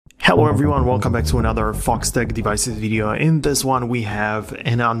Hello everyone, welcome back to another Foxtecc devices video. In this one we have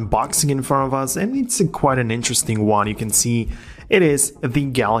an unboxing in front of us, and it's quite an interesting one. You can see it is the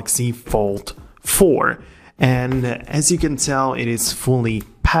Galaxy Fold 4, and as you can tell it is fully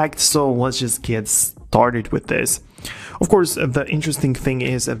packed, so let's just get started with this. Of course, the interesting thing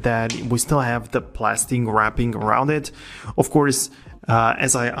is that we still have the plastic wrapping around it. Of course,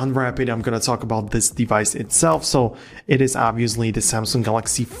 as I unwrap it, I'm going to talk about this device itself. So it is obviously the Samsung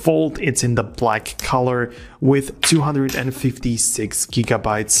Galaxy Fold. It's in the black color with 256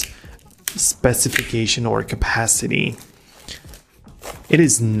 gigabytes specification or capacity. It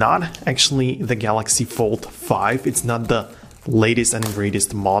is not actually the Galaxy Fold 5. It's not the latest and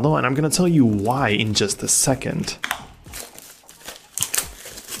greatest model, and I'm going to tell you why in just a second.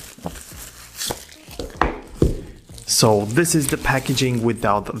 So this is the packaging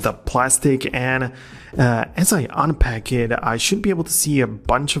without the plastic, and as I unpack it, I should be able to see a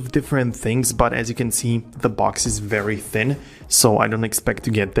bunch of different things, but as you can see, the box is very thin, so I don't expect to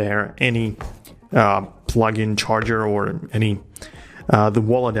get there any plug-in charger or any the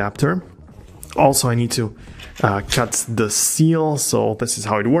wall adapter. Also, I need to cut the seal, so this is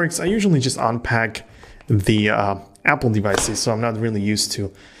how it works. I usually just unpack the Apple devices, so I'm not really used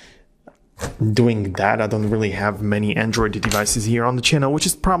to doing that. I don't really have many Android devices here on the channel, which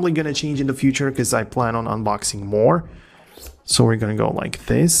is probably going to change in the future because I plan on unboxing more. So we're going to go like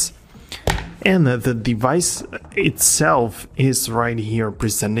this, and the device itself is right here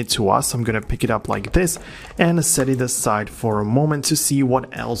presented to us. I'm going to pick it up like this and set it aside for a moment to see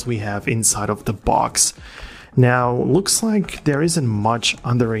what else we have inside of the box. Now, looks like there isn't much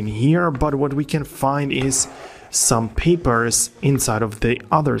under in here, but what we can find is some papers inside of the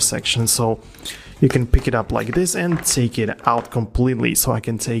other section, so you can pick it up like this and take it out completely, so I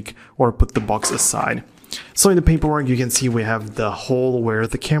can take or put the box aside. So in the paperwork you can see we have the hole where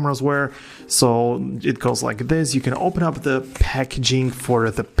the cameras were, so it goes like this. You can open up the packaging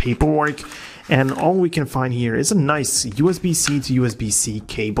for the paperwork, and all we can find here is a nice USB-C to USB-C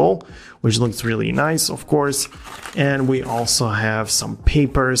cable, which looks really nice, of course. And we also have some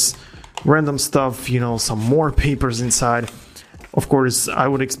papers, random stuff, you know, some more papers inside. Of course, I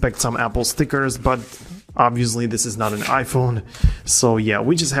would expect some Apple stickers, but obviously this is not an iPhone. So yeah,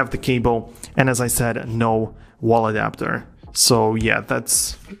 we just have the cable, and as I said, no wall adapter. So yeah,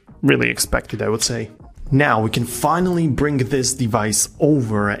 that's really expected, I would say. Now we can finally bring this device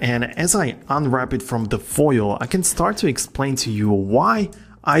over, and as I unwrap it from the foil, I can start to explain to you why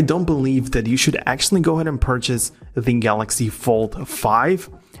I don't believe that you should actually go ahead and purchase the Galaxy Fold 5.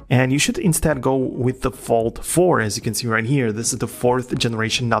 And you should instead go with the Fold 4, as you can see right here. This is the 4th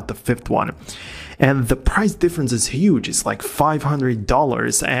generation, not the 5th one. And the price difference is huge. It's like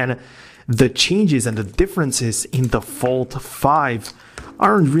 $500. And the changes and the differences in the Fold 5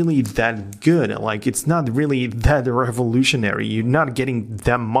 aren't really that good. Like, it's not really that revolutionary. You're not getting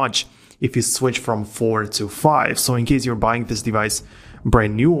that much if you switch from 4 to 5. So in case you're buying this device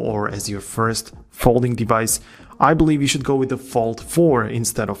brand new or as your first folding device, I believe you should go with the Fold 4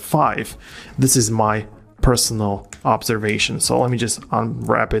 instead of 5. This is my personal observation. So let me just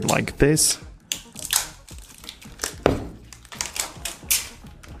unwrap it like this.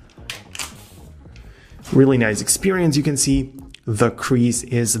 Really nice experience. You can see the crease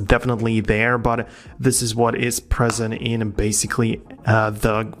is definitely there, but this is what is present in basically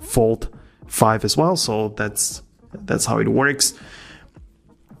the Fold 5 as well. So that's how it works.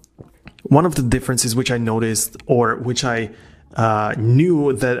 One of the differences which I noticed, or which I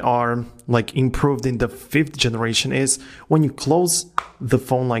knew that are like improved in the 5th generation, is when you close the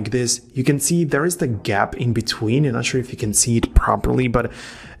phone like this, you can see there is the gap in between. I'm not sure if you can see it properly, but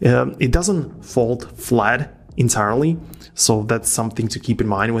it doesn't fold flat entirely. So that's something to keep in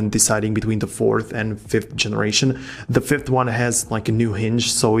mind when deciding between the 4th and 5th generation. The 5th one has like a new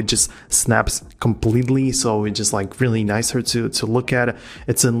hinge, so it just snaps completely, so it's just like really nicer to look at.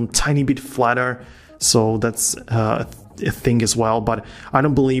 It's a tiny bit flatter, so that's a thing as well, but I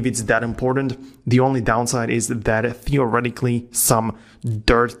don't believe it's that important. The only downside is that theoretically some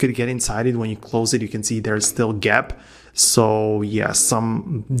dirt could get inside it. When you close it, you can see there's still gap. So yeah,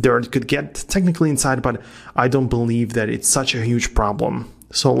 some dirt could get technically inside, but I don't believe that it's such a huge problem.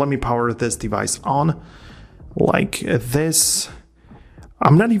 So let me power this device on like this.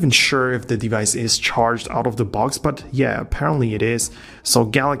 I'm not even sure if the device is charged out of the box, but yeah, apparently it is. So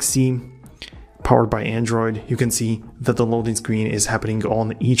Galaxy, powered by Android. You can see that the loading screen is happening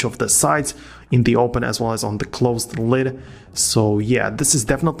on each of the sides, in the open as well as on the closed lid. So yeah, this is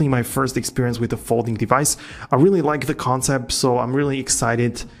definitely my first experience with a folding device. I really like the concept, so I'm really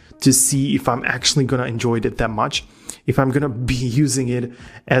excited to see if I'm actually gonna enjoy it that much. if I'm gonna be using it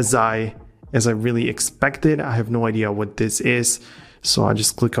as I really expected. I have no idea what this is. So I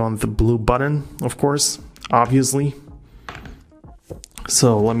just click on the blue button, of course, obviously.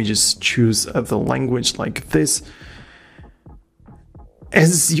 So let me just choose the language like this.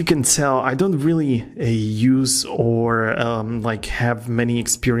 As you can tell, I don't really use or like have many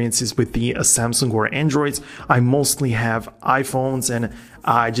experiences with the Samsung or Androids. I mostly have iPhones and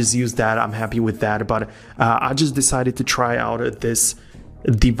I just use that. I'm happy with that. But I just decided to try out this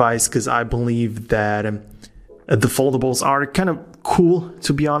device because I believe that the foldables are kind of cool,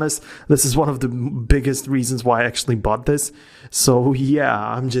 to be honest. This is one of the biggest reasons why I actually bought this. So yeah,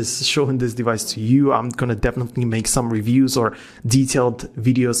 I'm just showing this device to you. I'm gonna definitely make some reviews or detailed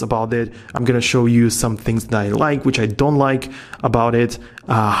videos about it. I'm gonna show you some things that I like, which I don't like about it,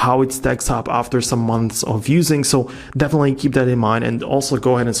 how it stacks up after some months of using. So definitely keep that in mind, and also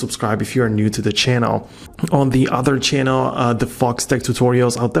go ahead and subscribe if you are new to the channel. On the other channel, the Foxtecc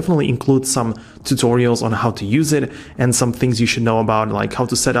tutorials, I'll definitely include some tutorials on how to use it and some things you should know about, like how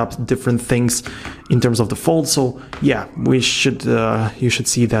to set up different things in terms of the fold. So yeah, you should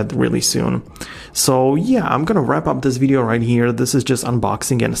see that really soon. So yeah, I'm gonna wrap up this video right here. This is just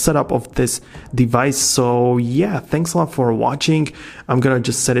unboxing and setup of this device. So yeah, thanks a lot for watching. I'm gonna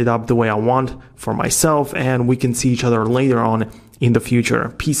just set it up the way I want for myself, and we can see each other later on in the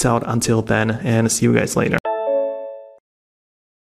future. Peace out until then, and see you guys later.